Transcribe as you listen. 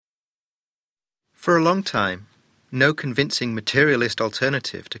For a long time, no convincing materialist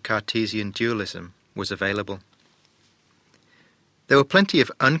alternative to Cartesian dualism was available. There were plenty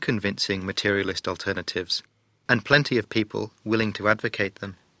of unconvincing materialist alternatives, and plenty of people willing to advocate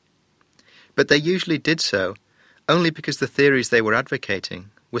them. But they usually did so only because the theories they were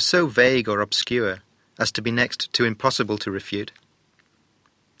advocating were so vague or obscure as to be next to impossible to refute.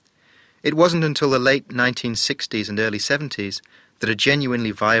 It wasn't until the late 1960s and early 70s that a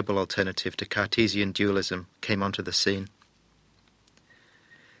genuinely viable alternative to Cartesian dualism came onto the scene.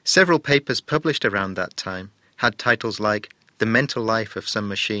 Several papers published around that time had titles like The Mental Life of Some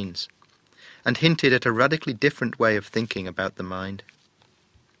Machines, and hinted at a radically different way of thinking about the mind.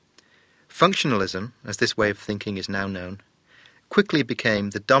 Functionalism, as this way of thinking is now known, quickly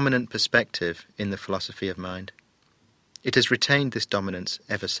became the dominant perspective in the philosophy of mind. It has retained this dominance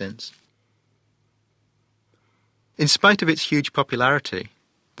ever since. In spite of its huge popularity,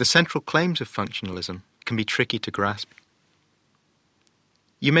 the central claims of functionalism can be tricky to grasp.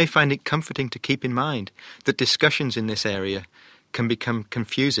 You may find it comforting to keep in mind that discussions in this area can become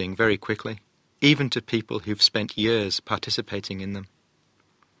confusing very quickly, even to people who've spent years participating in them.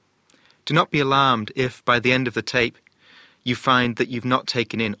 Do not be alarmed if, by the end of the tape, you find that you've not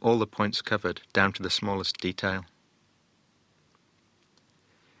taken in all the points covered, down to the smallest detail.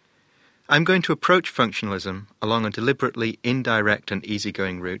 I'm going to approach functionalism along a deliberately indirect and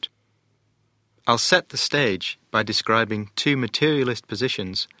easygoing route. I'll set the stage by describing two materialist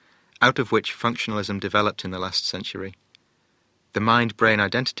positions out of which functionalism developed in the last century: the mind-brain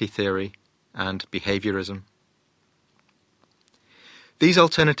identity theory and behaviorism. These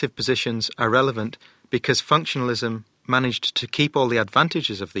alternative positions are relevant because functionalism managed to keep all the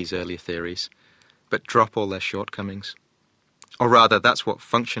advantages of these earlier theories, but drop all their shortcomings. Or rather, that's what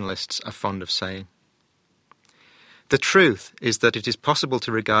functionalists are fond of saying. The truth is that it is possible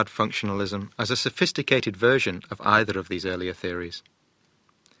to regard functionalism as a sophisticated version of either of these earlier theories.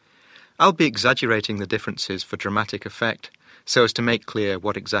 I'll be exaggerating the differences for dramatic effect, so as to make clear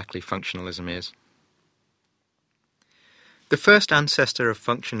what exactly functionalism is. The first ancestor of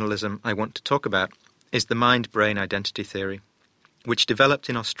functionalism I want to talk about is the mind-brain identity theory, which developed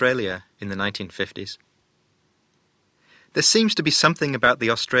in Australia in the 1950s. There seems to be something about the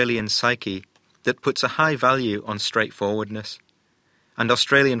Australian psyche that puts a high value on straightforwardness, and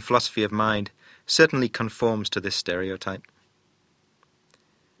Australian philosophy of mind certainly conforms to this stereotype.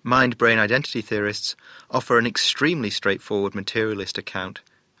 Mind-brain identity theorists offer an extremely straightforward materialist account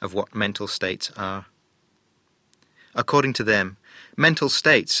of what mental states are. According to them, mental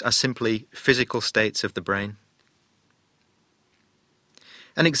states are simply physical states of the brain.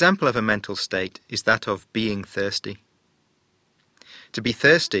 An example of a mental state is that of being thirsty. To be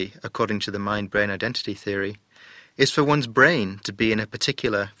thirsty, according to the mind-brain identity theory, is for one's brain to be in a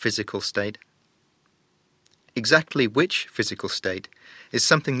particular physical state. Exactly which physical state is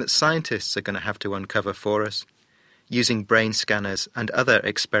something that scientists are going to have to uncover for us, using brain scanners and other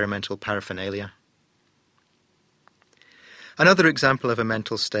experimental paraphernalia. Another example of a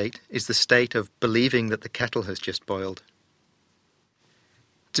mental state is the state of believing that the kettle has just boiled.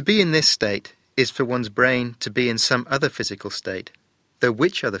 To be in this state is for one's brain to be in some other physical state, though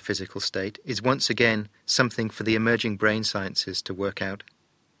which other physical state is once again something for the emerging brain sciences to work out.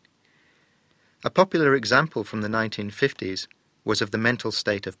 A popular example from the 1950s was of the mental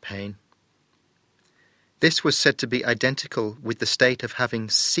state of pain. This was said to be identical with the state of having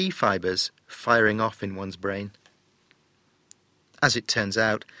C fibers firing off in one's brain. As it turns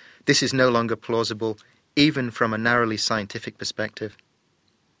out, this is no longer plausible even from a narrowly scientific perspective.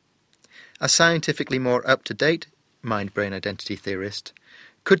 A scientifically more up-to-date mind-brain identity theorist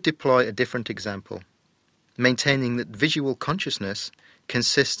could deploy a different example, maintaining that visual consciousness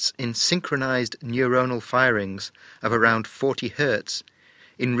consists in synchronized neuronal firings of around 40 Hz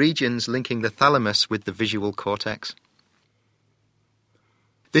in regions linking the thalamus with the visual cortex.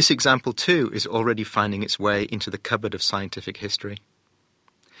 This example too is already finding its way into the cupboard of scientific history.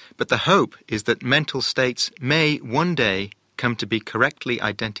 But the hope is that mental states may one day come to be correctly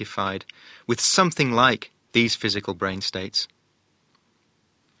identified with something like these physical brain states.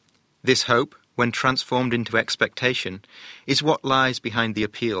 This hope, when transformed into expectation, is what lies behind the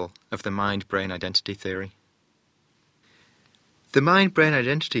appeal of the mind-brain identity theory. The mind-brain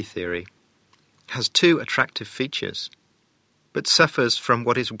identity theory has two attractive features, but suffers from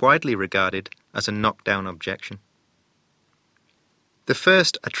what is widely regarded as a knockdown objection. The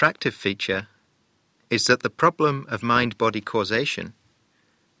first attractive feature is that the problem of mind-body causation,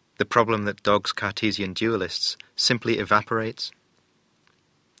 the problem that dogs Cartesian dualists, simply evaporates.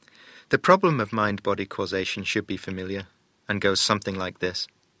 The problem of mind-body causation should be familiar and goes something like this.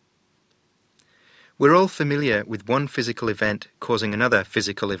 We're all familiar with one physical event causing another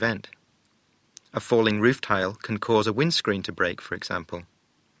physical event. A falling roof tile can cause a windscreen to break, for example.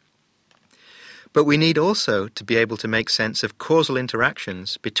 But we need also to be able to make sense of causal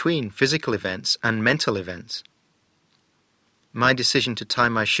interactions between physical events and mental events. My decision to tie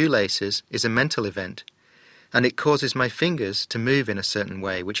my shoelaces is a mental event, and it causes my fingers to move in a certain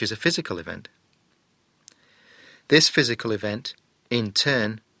way, which is a physical event. This physical event, in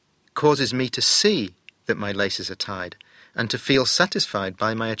turn, causes me to see that my laces are tied and to feel satisfied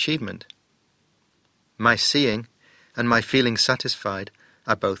by my achievement. My seeing and my feeling satisfied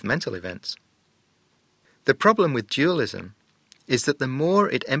are both mental events. The problem with dualism is that the more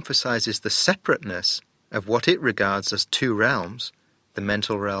it emphasizes the separateness of what it regards as two realms, the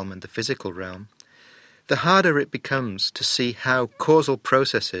mental realm and the physical realm, the harder it becomes to see how causal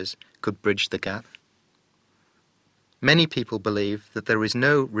processes could bridge the gap. Many people believe that there is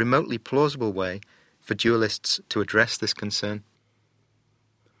no remotely plausible way for dualists to address this concern.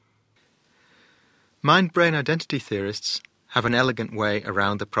 Mind-brain identity theorists have an elegant way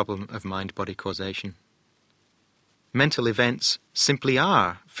around the problem of mind-body causation. Mental events simply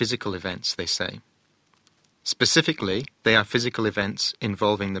are physical events, they say. Specifically, they are physical events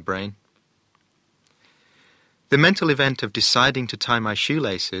involving the brain. The mental event of deciding to tie my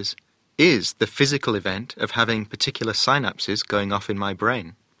shoelaces is the physical event of having particular synapses going off in my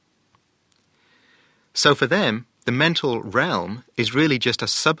brain. So for them, the mental realm is really just a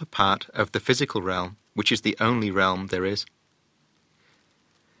subpart of the physical realm, which is the only realm there is.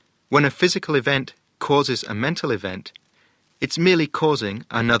 When a physical event causes a mental event, it's merely causing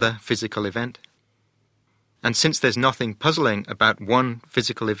another physical event. And since there's nothing puzzling about one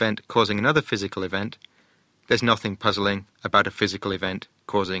physical event causing another physical event, there's nothing puzzling about a physical event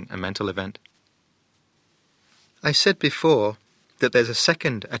causing a mental event. I said before that there's a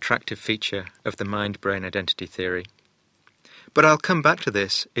second attractive feature of the mind-brain identity theory, but I'll come back to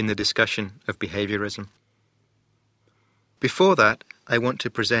this in the discussion of behaviorism. Before that, I want to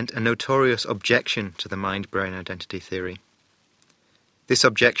present a notorious objection to the mind-brain identity theory. This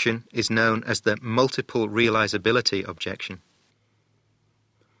objection is known as the multiple realizability objection.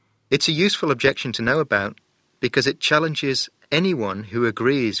 It's a useful objection to know about because it challenges anyone who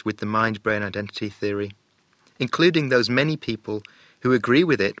agrees with the mind-brain identity theory, including those many people who agree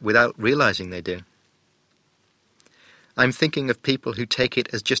with it without realizing they do. I'm thinking of people who take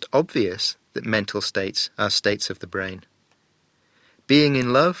it as just obvious that mental states are states of the brain. Being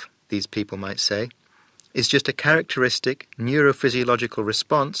in love, these people might say, is just a characteristic neurophysiological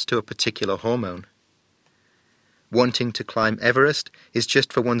response to a particular hormone. Wanting to climb Everest is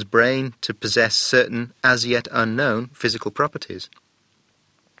just for one's brain to possess certain as yet unknown physical properties.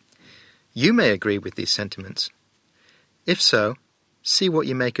 You may agree with these sentiments. If so, see what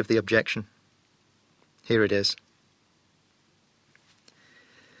you make of the objection. Here it is.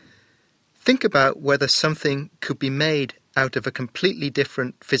 Think about whether something could be made out of a completely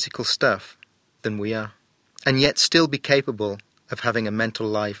different physical stuff than we are, and yet still be capable of having a mental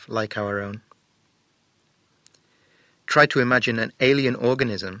life like our own. Try to imagine an alien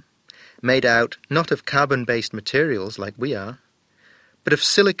organism made out not of carbon-based materials like we are, but of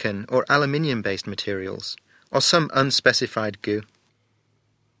silicon or aluminium-based materials, or some unspecified goo.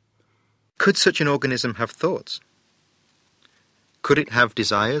 Could such an organism have thoughts? Could it have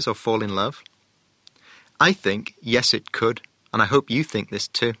desires or fall in love? I think, yes, it could, and I hope you think this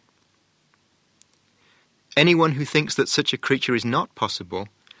too. Anyone who thinks that such a creature is not possible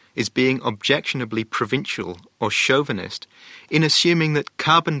is being objectionably provincial or chauvinist in assuming that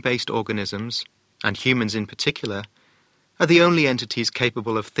carbon-based organisms, and humans in particular, are the only entities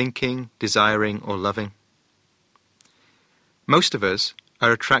capable of thinking, desiring, or loving. Most of us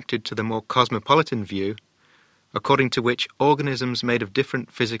are attracted to the more cosmopolitan view, according to which organisms made of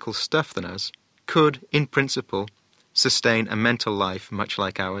different physical stuff than us could, in principle, sustain a mental life much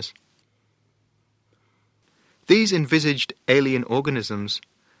like ours. These envisaged alien organisms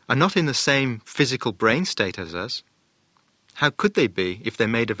are not in the same physical brain state as us. How could they be if they're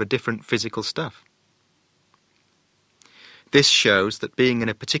made of a different physical stuff? This shows that being in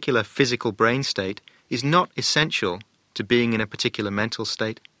a particular physical brain state is not essential to being in a particular mental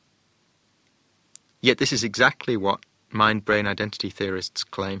state. Yet this is exactly what mind-brain identity theorists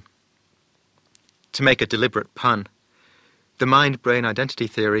claim. To make a deliberate pun, the mind-brain identity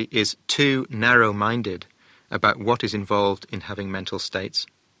theory is too narrow-minded about what is involved in having mental states.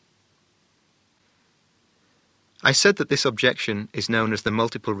 I said that this objection is known as the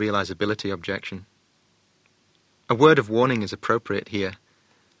multiple realizability objection. A word of warning is appropriate here.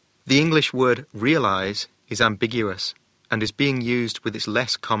 The English word realize is ambiguous and is being used with its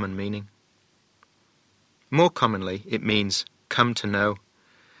less common meaning. More commonly, it means come to know,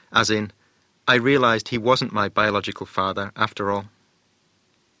 as in, I realized he wasn't my biological father after all.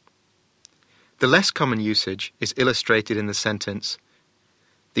 The less common usage is illustrated in the sentence,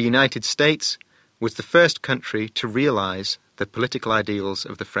 the United States was the first country to realize the political ideals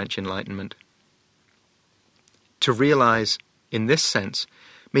of the French Enlightenment. To realize, in this sense,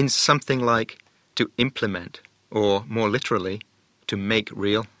 means something like to implement, or more literally, to make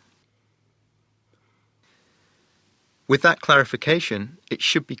real. With that clarification, it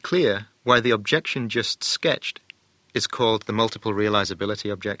should be clear why the objection just sketched is called the multiple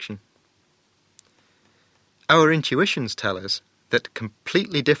realizability objection. Our intuitions tell us that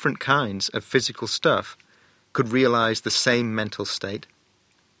completely different kinds of physical stuff could realize the same mental state.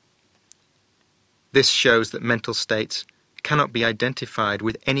 This shows that mental states cannot be identified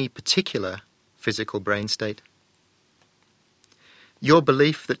with any particular physical brain state. Your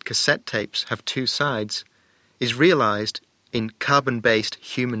belief that cassette tapes have two sides is realized in carbon-based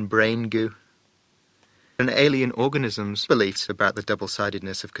human brain goo. An alien organism's beliefs about the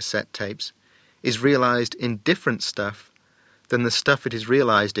double-sidedness of cassette tapes is realized in different stuff than the stuff it is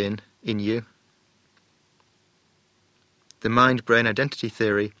realized in you. The mind-brain identity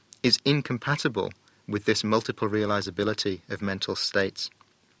theory is incompatible with this multiple realizability of mental states.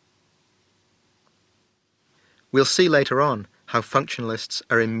 We'll see later on how functionalists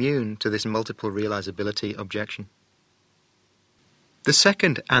are immune to this multiple realizability objection. The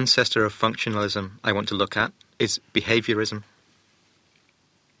second ancestor of functionalism I want to look at is behaviorism.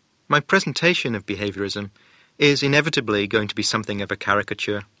 My presentation of behaviorism is inevitably going to be something of a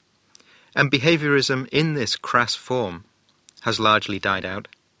caricature, and behaviorism in this crass form has largely died out.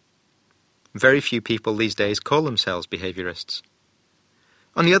 Very few people these days call themselves behaviorists.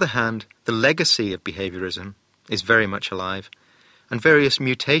 On the other hand, the legacy of behaviorism is very much alive, and various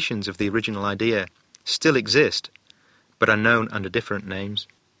mutations of the original idea still exist, but are known under different names.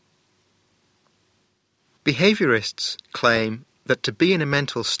 Behaviorists claim that to be in a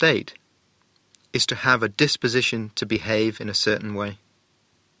mental state is to have a disposition to behave in a certain way.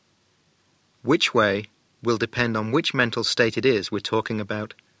 Which way will depend on which mental state it is we're talking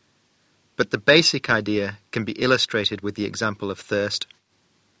about, but the basic idea can be illustrated with the example of thirst.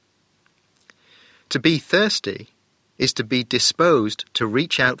 To be thirsty is to be disposed to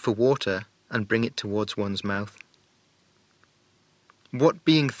reach out for water and bring it towards one's mouth. What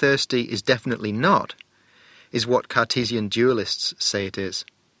being thirsty is definitely not is what Cartesian dualists say it is,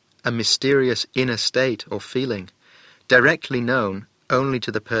 a mysterious inner state or feeling, directly known only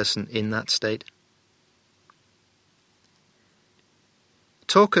to the person in that state.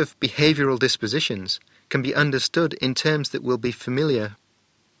 Talk of behavioral dispositions can be understood in terms that will be familiar.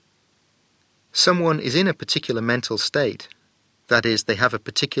 Someone is in a particular mental state, that is, they have a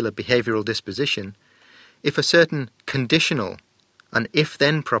particular behavioral disposition, if a certain conditional, an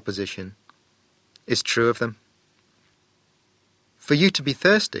if-then proposition, is true of them. For you to be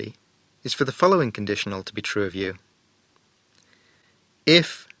thirsty is for the following conditional to be true of you.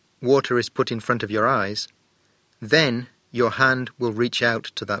 If water is put in front of your eyes, then your hand will reach out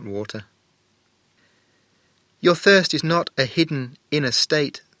to that water. Your thirst is not a hidden inner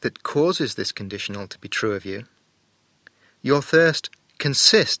state that causes this conditional to be true of you. Your thirst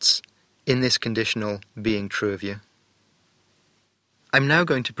consists in this conditional being true of you. I'm now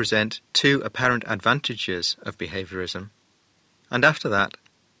going to present two apparent advantages of behaviorism, and after that,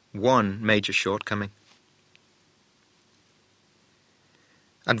 one major shortcoming.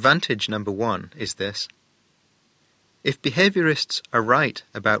 Advantage number one is this. If behaviorists are right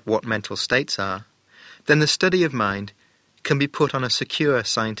about what mental states are, then the study of mind can be put on a secure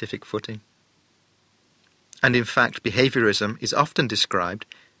scientific footing. And in fact, behaviorism is often described,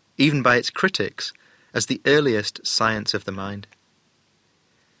 even by its critics, as the earliest science of the mind.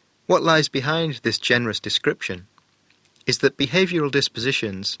 What lies behind this generous description is that behavioral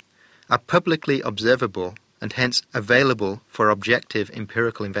dispositions are publicly observable and hence available for objective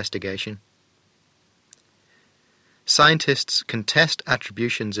empirical investigation. Scientists can test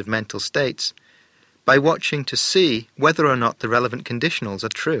attributions of mental states by watching to see whether or not the relevant conditionals are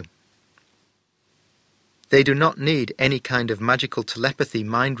true. They do not need any kind of magical telepathy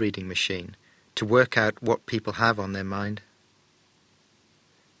mind-reading machine to work out what people have on their mind.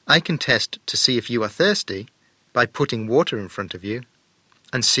 I can test to see if you are thirsty by putting water in front of you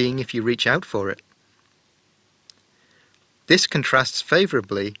and seeing if you reach out for it. This contrasts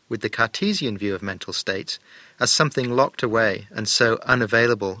favourably with the Cartesian view of mental states as something locked away and so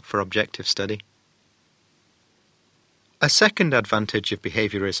unavailable for objective study. A second advantage of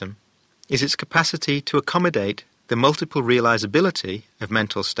behaviorism is its capacity to accommodate the multiple realizability of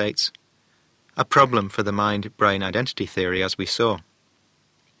mental states, a problem for the mind-brain identity theory, as we saw.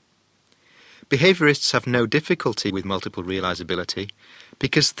 Behaviourists have no difficulty with multiple realizability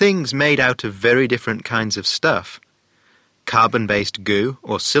because things made out of very different kinds of stuff, carbon-based goo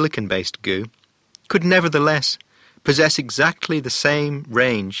or silicon-based goo, could nevertheless possess exactly the same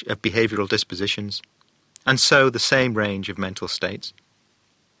range of behavioural dispositions, and so the same range of mental states.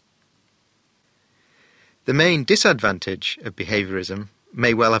 The main disadvantage of behaviourism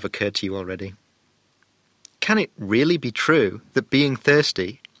may well have occurred to you already. Can it really be true that being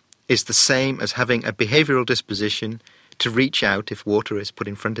thirsty is the same as having a behavioural disposition to reach out if water is put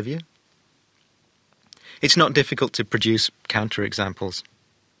in front of you? It's not difficult to produce counterexamples.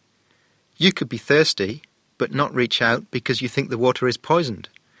 You could be thirsty but not reach out because you think the water is poisoned,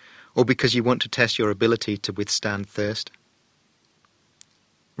 or because you want to test your ability to withstand thirst.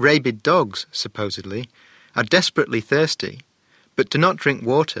 Rabid dogs, supposedly, are desperately thirsty, but do not drink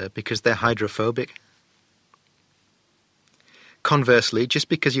water because they're hydrophobic. Conversely, just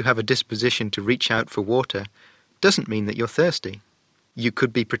because you have a disposition to reach out for water doesn't mean that you're thirsty. You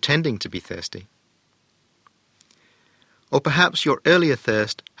could be pretending to be thirsty. Or perhaps your earlier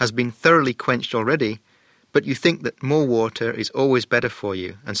thirst has been thoroughly quenched already, but you think that more water is always better for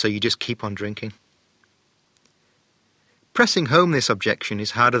you, and so you just keep on drinking. Pressing home this objection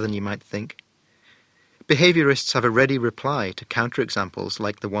is harder than you might think. Behaviourists have a ready reply to counterexamples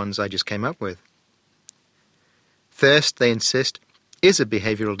like the ones I just came up with. Thirst, they insist, is a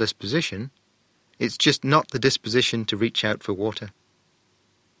behavioural disposition. It's just not the disposition to reach out for water.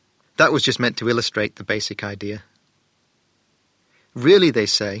 That was just meant to illustrate the basic idea. Really, they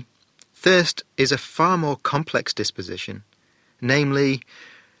say, thirst is a far more complex disposition, namely,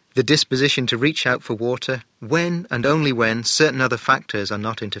 the disposition to reach out for water when and only when certain other factors are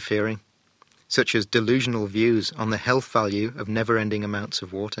not interfering, such as delusional views on the health value of never-ending amounts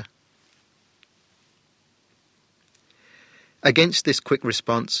of water. Against this quick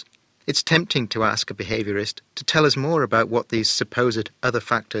response, it's tempting to ask a behaviourist to tell us more about what these supposed other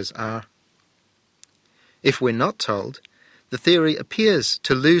factors are. If we're not told, the theory appears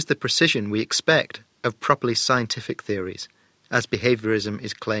to lose the precision we expect of properly scientific theories, as behaviorism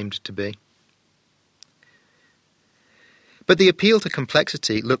is claimed to be. But the appeal to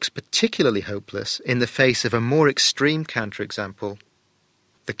complexity looks particularly hopeless in the face of a more extreme counterexample,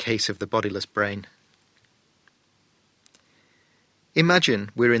 the case of the bodiless brain.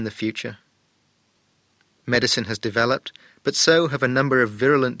 Imagine we're in the future. Medicine has developed, but so have a number of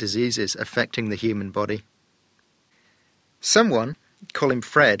virulent diseases affecting the human body. Someone, call him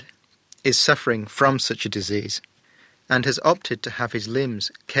Fred, is suffering from such a disease and has opted to have his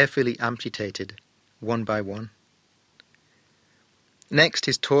limbs carefully amputated, one by one. Next,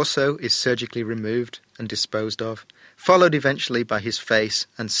 his torso is surgically removed and disposed of, followed eventually by his face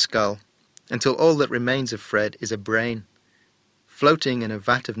and skull, until all that remains of Fred is a brain, floating in a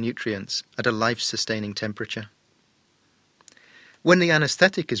vat of nutrients at a life-sustaining temperature. When the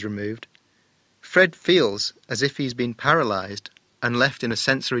anaesthetic is removed, Fred feels as if he's been paralysed and left in a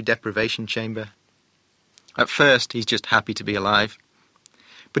sensory deprivation chamber. At first, he's just happy to be alive,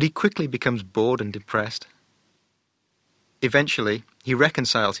 but he quickly becomes bored and depressed. Eventually, he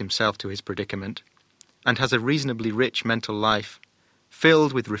reconciles himself to his predicament and has a reasonably rich mental life,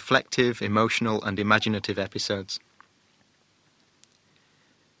 filled with reflective, emotional and imaginative episodes.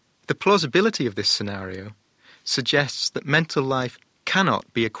 The plausibility of this scenario suggests that mental life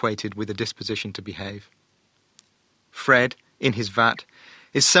cannot be equated with a disposition to behave. Fred, in his vat,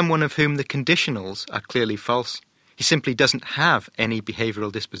 is someone of whom the conditionals are clearly false. He simply doesn't have any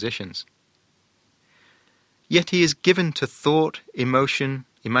behavioural dispositions. Yet he is given to thought, emotion,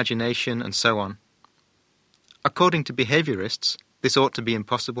 imagination, and so on. According to behaviourists, this ought to be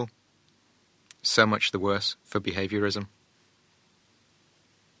impossible. So much the worse for behaviorism.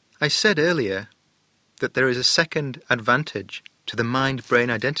 I said earlier that there is a second advantage to the mind-brain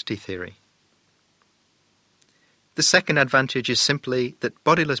identity theory. The second advantage is simply that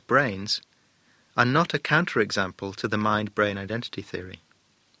bodiless brains are not a counterexample to the mind-brain identity theory.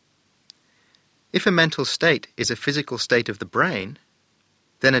 If a mental state is a physical state of the brain,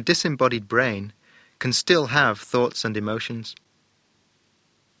 then a disembodied brain can still have thoughts and emotions.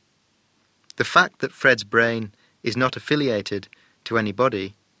 The fact that Fred's brain is not affiliated to any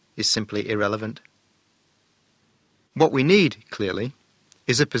body is simply irrelevant. What we need, clearly,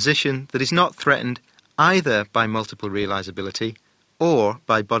 is a position that is not threatened either by multiple realizability or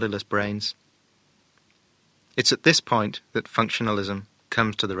by bodiless brains. It's at this point that functionalism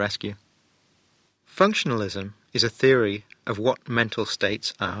comes to the rescue. Functionalism is a theory of what mental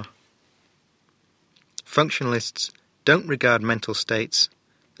states are. Functionalists don't regard mental states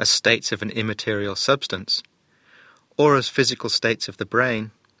as states of an immaterial substance, or as physical states of the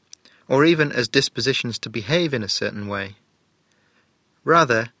brain, or even as dispositions to behave in a certain way.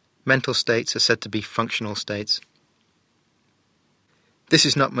 Rather, mental states are said to be functional states. This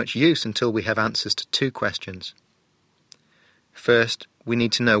is not much use until we have answers to two questions. First, we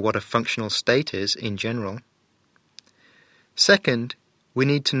need to know what a functional state is in general. Second, we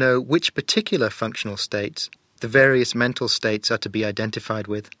need to know which particular functional states the various mental states are to be identified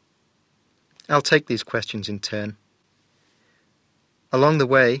with. I'll take these questions in turn. Along the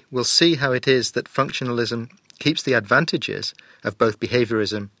way, we'll see how it is that functionalism keeps the advantages of both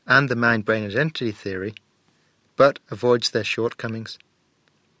behaviorism and the mind-brain identity theory, but avoids their shortcomings.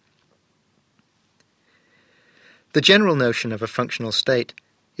 The general notion of a functional state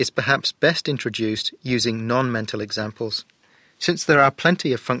is perhaps best introduced using non-mental examples, since there are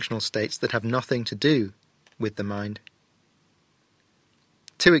plenty of functional states that have nothing to do with the mind.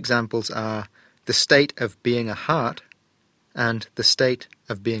 Two examples are the state of being a heart and the state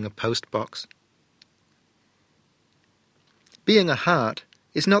of being a postbox. Being a heart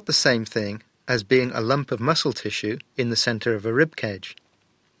is not the same thing as being a lump of muscle tissue in the center of a rib cage.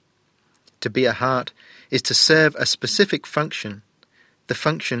 To be a heart is to serve a specific function, the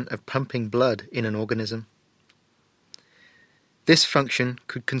function of pumping blood in an organism. This function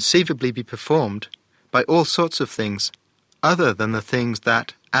could conceivably be performed by all sorts of things other than the things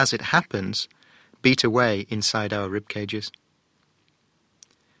that, as it happens, beat away inside our rib cages.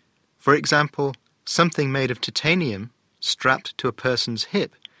 For example, something made of titanium strapped to a person's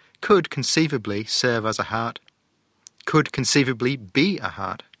hip could conceivably serve as a heart, could conceivably be a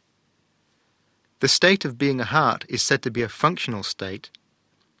heart. The state of being a heart is said to be a functional state,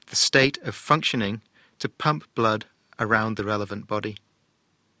 the state of functioning to pump blood around the relevant body.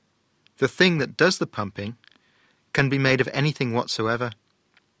 The thing that does the pumping can be made of anything whatsoever.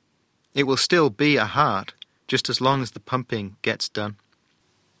 It will still be a heart just as long as the pumping gets done.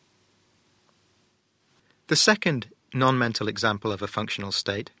 The second non-mental example of a functional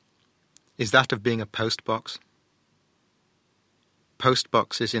state is that of being a postbox.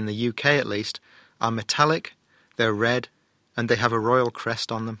 Postboxes, in the UK at least, are metallic, they're red, and they have a royal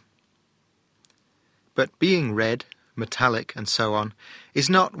crest on them. But being red, metallic, and so on is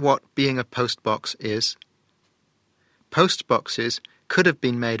not what being a postbox is. Postboxes could have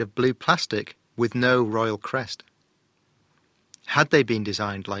been made of blue plastic with no royal crest. Had they been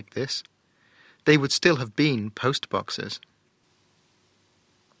designed like this, they would still have been postboxes.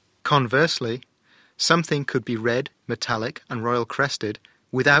 Conversely, something could be red, metallic, and royal crested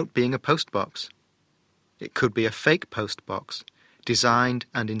without being a postbox. It could be a fake postbox, designed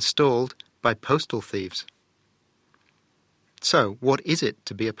and installed by postal thieves. So, what is it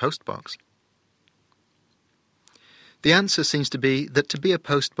to be a postbox? The answer seems to be that to be a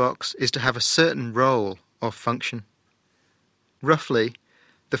postbox is to have a certain role or function. Roughly,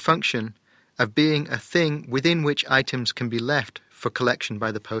 the function of being a thing within which items can be left for collection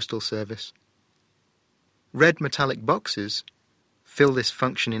by the postal service. Red metallic boxes fill this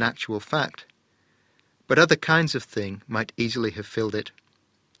function in actual fact, but other kinds of thing might easily have filled it,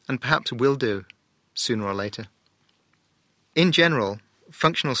 and perhaps will do, sooner or later. In general,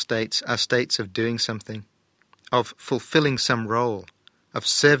 functional states are states of doing something, of fulfilling some role, of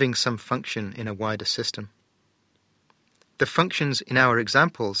serving some function in a wider system. The functions in our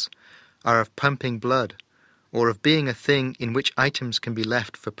examples are of pumping blood, or of being a thing in which items can be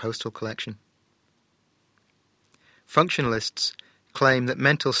left for postal collection. Functionalists claim that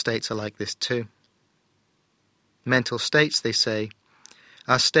mental states are like this too. Mental states, they say,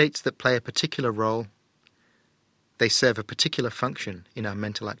 are states that play a particular role. They serve a particular function in our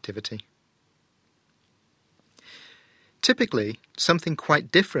mental activity. Typically, something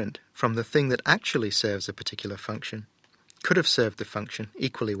quite different from the thing that actually serves a particular function could have served the function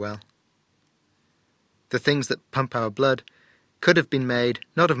equally well. The things that pump our blood could have been made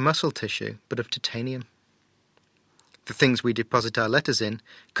not of muscle tissue, but of titanium. The things we deposit our letters in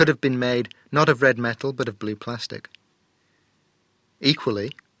could have been made not of red metal, but of blue plastic.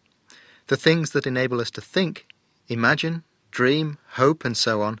 Equally, the things that enable us to think, imagine, dream, hope, and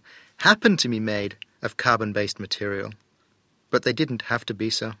so on, happen to be made of carbon-based material, but they didn't have to be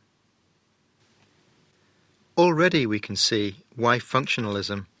so. Already we can see why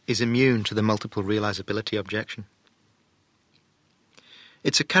functionalism is immune to the multiple realizability objection.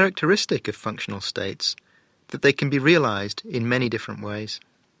 It's a characteristic of functional states that they can be realized in many different ways.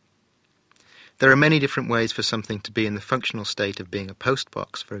 There are many different ways for something to be in the functional state of being a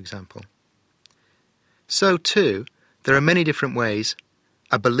postbox, for example. So, too, there are many different ways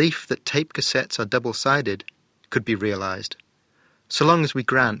a belief that tape cassettes are double-sided could be realized, so long as we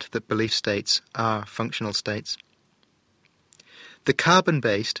grant that belief states are functional states. The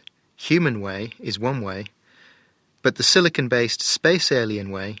carbon-based human way is one way, but the silicon-based space alien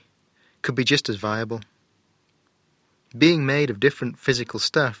way could be just as viable. Being made of different physical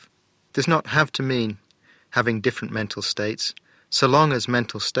stuff does not have to mean having different mental states, so long as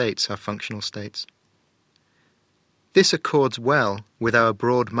mental states are functional states. This accords well with our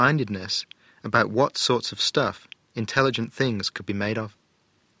broad-mindedness about what sorts of stuff intelligent things could be made of.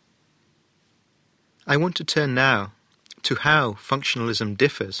 I want to turn now to how functionalism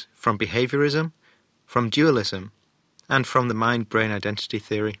differs from behaviorism, from dualism, and from the mind-brain identity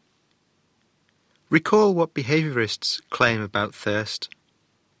theory. Recall what behaviorists claim about thirst,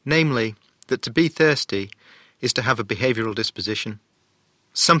 namely that to be thirsty is to have a behavioral disposition,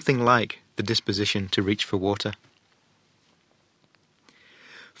 something like the disposition to reach for water.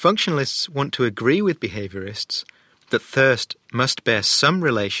 Functionalists want to agree with behaviorists that thirst must bear some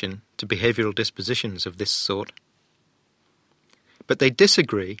relation to behavioral dispositions of this sort. But they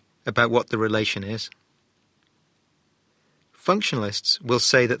disagree about what the relation is. Functionalists will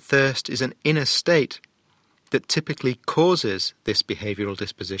say that thirst is an inner state that typically causes this behavioral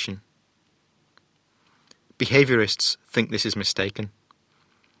disposition. Behaviorists think this is mistaken.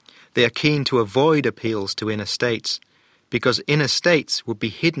 They are keen to avoid appeals to inner states because inner states would be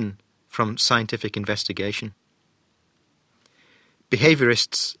hidden from scientific investigation.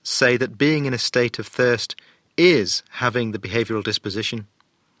 Behaviorists say that being in a state of thirst is having the behavioral disposition.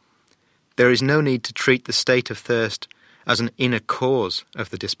 There is no need to treat the state of thirst as an inner cause of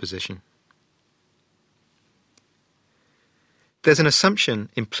the disposition. There's an assumption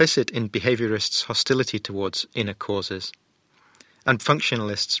implicit in behaviorists' hostility towards inner causes, and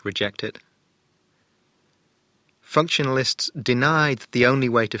functionalists reject it. Functionalists deny that the only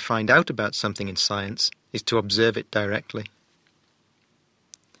way to find out about something in science is to observe it directly.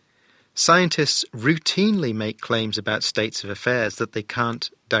 Scientists routinely make claims about states of affairs that they can't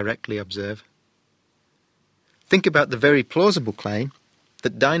directly observe. Think about the very plausible claim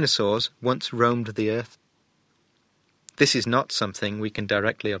that dinosaurs once roamed the earth. This is not something we can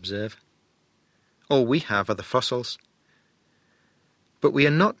directly observe. All we have are the fossils. But we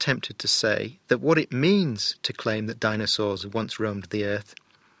are not tempted to say that what it means to claim that dinosaurs once roamed the earth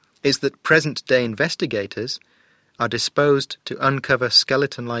is that present-day investigators are disposed to uncover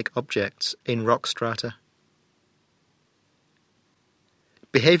skeleton-like objects in rock strata.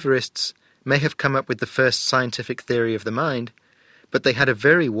 Behaviorists may have come up with the first scientific theory of the mind, but they had a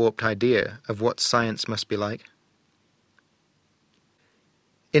very warped idea of what science must be like.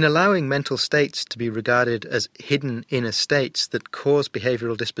 In allowing mental states to be regarded as hidden inner states that cause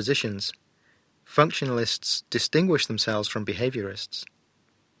behavioral dispositions, functionalists distinguish themselves from behaviorists.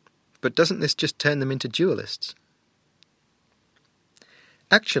 But doesn't this just turn them into dualists?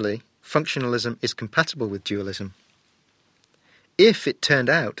 Actually, functionalism is compatible with dualism. If it turned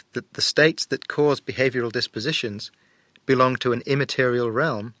out that the states that cause behavioral dispositions belong to an immaterial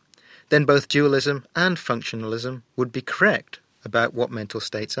realm, then both dualism and functionalism would be correct about what mental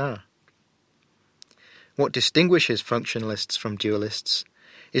states are. What distinguishes functionalists from dualists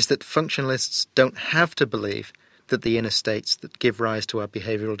is that functionalists don't have to believe that the inner states that give rise to our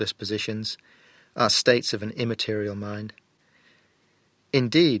behavioral dispositions are states of an immaterial mind.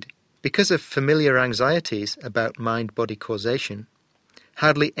 Indeed, because of familiar anxieties about mind-body causation,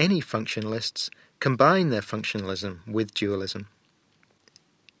 hardly any functionalists combine their functionalism with dualism.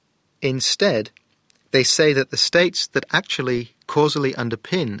 Instead, they say that the states that actually causally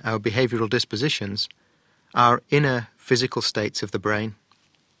underpin our behavioral dispositions are inner physical states of the brain.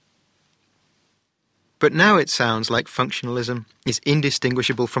 But now it sounds like functionalism is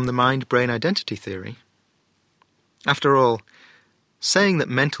indistinguishable from the mind-brain identity theory. After all, saying that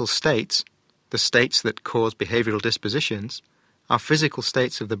mental states, the states that cause behavioral dispositions, are physical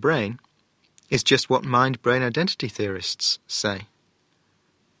states of the brain is just what mind-brain identity theorists say.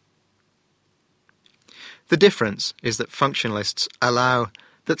 The difference is that functionalists allow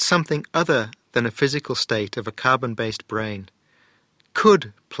that something other than a physical state of a carbon-based brain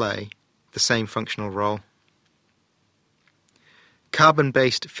could play the same functional role.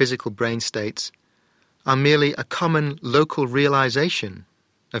 Carbon-based physical brain states are merely a common local realization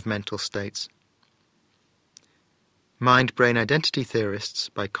of mental states. Mind-brain identity theorists,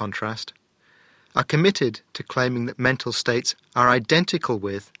 by contrast, are committed to claiming that mental states are identical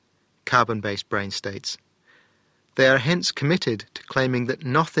with carbon-based brain states. They are hence committed to claiming that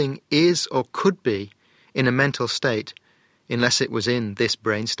nothing is or could be in a mental state unless it was in this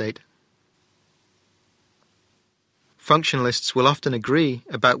brain state. Functionalists will often agree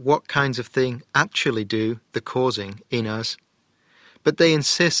about what kinds of thing actually do the causing in us, but they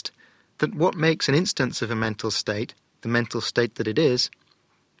insist that what makes an instance of a mental state, the mental state that it is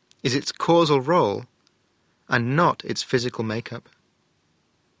its causal role and not its physical makeup.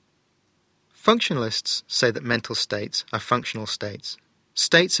 Functionalists say that mental states are functional states,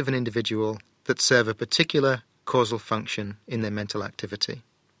 states of an individual that serve a particular causal function in their mental activity.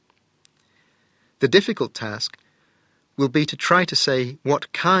 The difficult task will be to try to say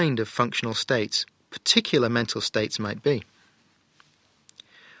what kind of functional states particular mental states might be.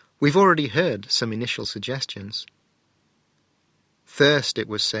 We've already heard some initial suggestions. Thirst, it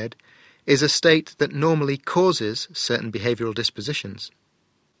was said, is a state that normally causes certain behavioral dispositions.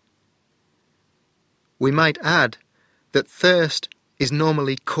 We might add that thirst is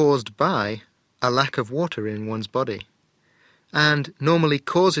normally caused by a lack of water in one's body, and normally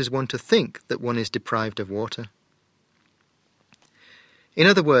causes one to think that one is deprived of water. In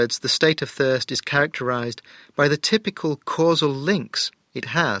other words, the state of thirst is characterized by the typical causal links it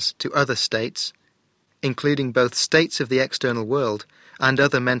has to other states, including both states of the external world and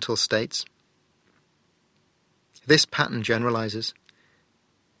other mental states. This pattern generalizes.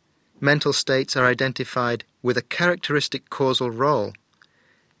 Mental states are identified with a characteristic causal role,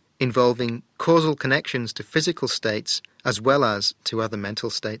 involving causal connections to physical states as well as to other mental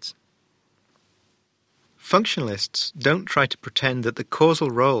states. Functionalists don't try to pretend that the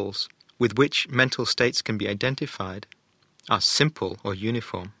causal roles with which mental states can be identified are simple or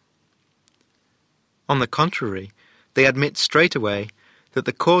uniform. On the contrary, they admit straight away that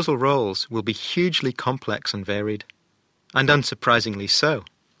the causal roles will be hugely complex and varied, and unsurprisingly so.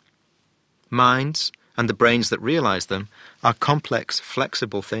 Minds, and the brains that realize them, are complex,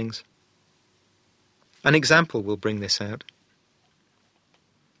 flexible things. An example will bring this out.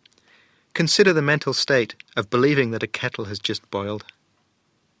 Consider the mental state of believing that a kettle has just boiled.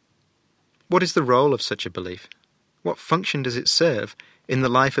 What is the role of such a belief? What function does it serve in the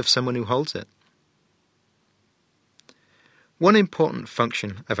life of someone who holds it? One important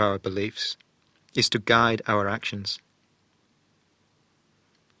function of our beliefs is to guide our actions.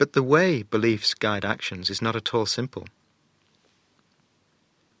 But the way beliefs guide actions is not at all simple.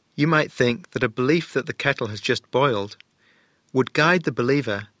 You might think that a belief that the kettle has just boiled would guide the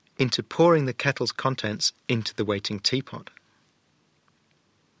believer into pouring the kettle's contents into the waiting teapot.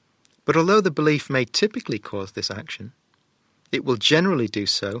 But although the belief may typically cause this action, it will generally do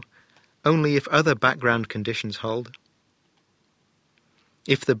so only if other background conditions hold.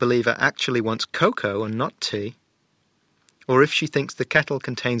 If the believer actually wants cocoa and not tea, or if she thinks the kettle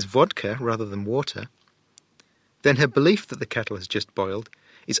contains vodka rather than water, then her belief that the kettle has just boiled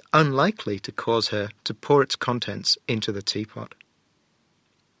is unlikely to cause her to pour its contents into the teapot.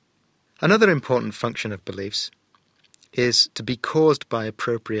 Another important function of beliefs is to be caused by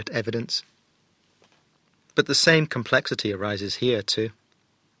appropriate evidence. But the same complexity arises here too.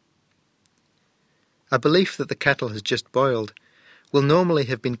 A belief that the kettle has just boiled will normally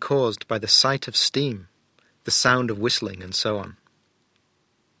have been caused by the sight of steam, the sound of whistling, and so on.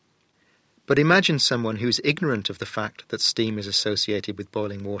 But imagine someone who is ignorant of the fact that steam is associated with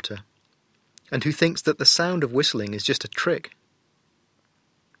boiling water, and who thinks that the sound of whistling is just a trick.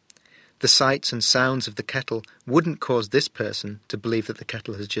 The sights and sounds of the kettle wouldn't cause this person to believe that the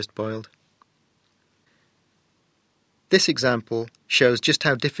kettle has just boiled. This example shows just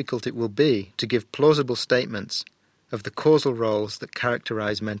how difficult it will be to give plausible statements of the causal roles that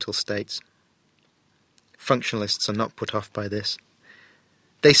characterize mental states. Functionalists are not put off by this.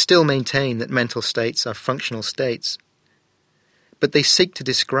 They still maintain that mental states are functional states, but they seek to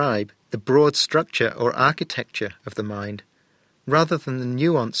describe the broad structure or architecture of the mind rather than the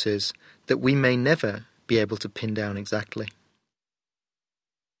nuances that we may never be able to pin down exactly.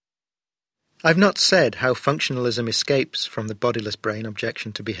 I've not said how functionalism escapes from the bodiless brain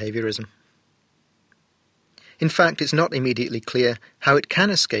objection to behaviorism. In fact, it's not immediately clear how it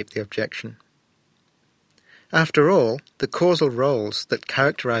can escape the objection. After all, the causal roles that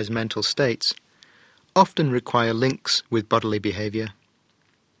characterize mental states often require links with bodily behavior,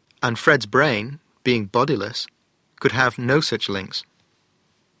 and Fred's brain, being bodiless, could have no such links.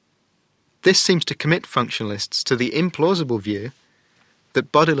 This seems to commit functionalists to the implausible view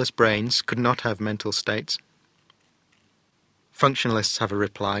that bodiless brains could not have mental states. Functionalists have a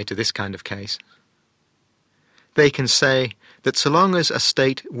reply to this kind of case. They can say that so long as a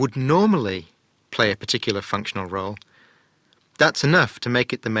state would normally play a particular functional role, that's enough to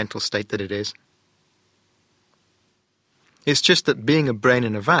make it the mental state that it is. It's just that being a brain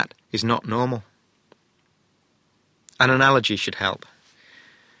in a vat is not normal. An analogy should help.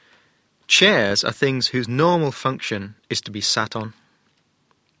 Chairs are things whose normal function is to be sat on.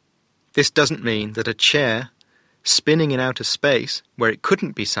 This doesn't mean that a chair spinning in outer space where it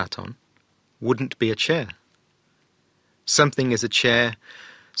couldn't be sat on wouldn't be a chair. Something is a chair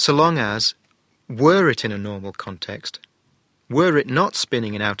so long as, were it in a normal context, were it not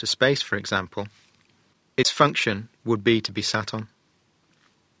spinning in outer space, for example, its function would be to be sat on.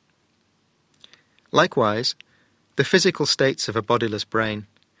 Likewise, the physical states of a bodiless brain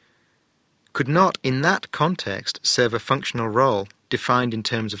could not, in that context, serve a functional role defined in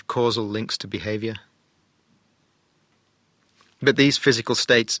terms of causal links to behavior. But these physical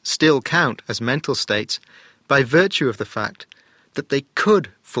states still count as mental states by virtue of the fact that they could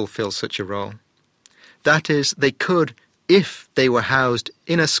fulfill such a role. That is, they could if they were housed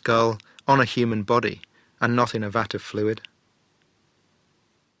in a skull on a human body and not in a vat of fluid.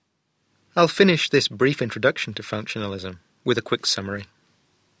 I'll finish this brief introduction to functionalism with a quick summary.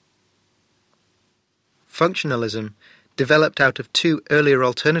 Functionalism developed out of two earlier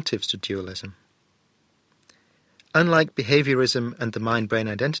alternatives to dualism. Unlike behaviorism and the mind-brain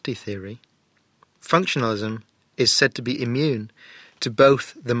identity theory, functionalism is said to be immune to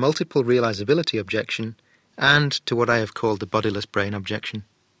both the multiple realizability objection and to what I have called the bodiless brain objection.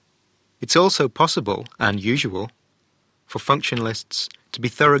 It's also possible, and usual, for functionalists to be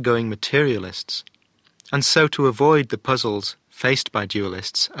thoroughgoing materialists, and so to avoid the puzzles faced by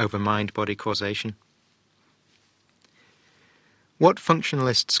dualists over mind-body causation. What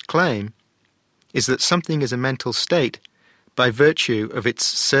functionalists claim is that something is a mental state by virtue of its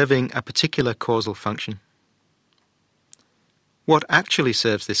serving a particular causal function. What actually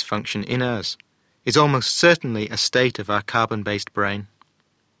serves this function in us is almost certainly a state of our carbon-based brain.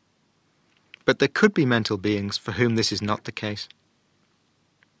 But there could be mental beings for whom this is not the case.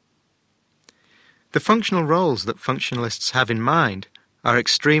 The functional roles that functionalists have in mind are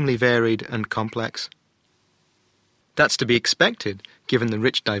extremely varied and complex. That's to be expected given the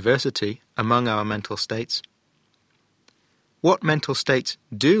rich diversity among our mental states. What mental states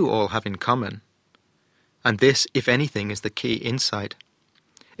do all have in common, and this, if anything, is the key insight,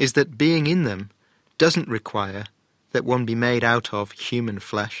 is that being in them doesn't require that one be made out of human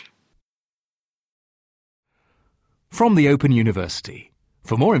flesh. From the Open University.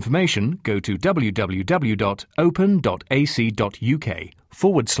 For more information, go to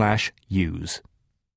www.open.ac.uk/use.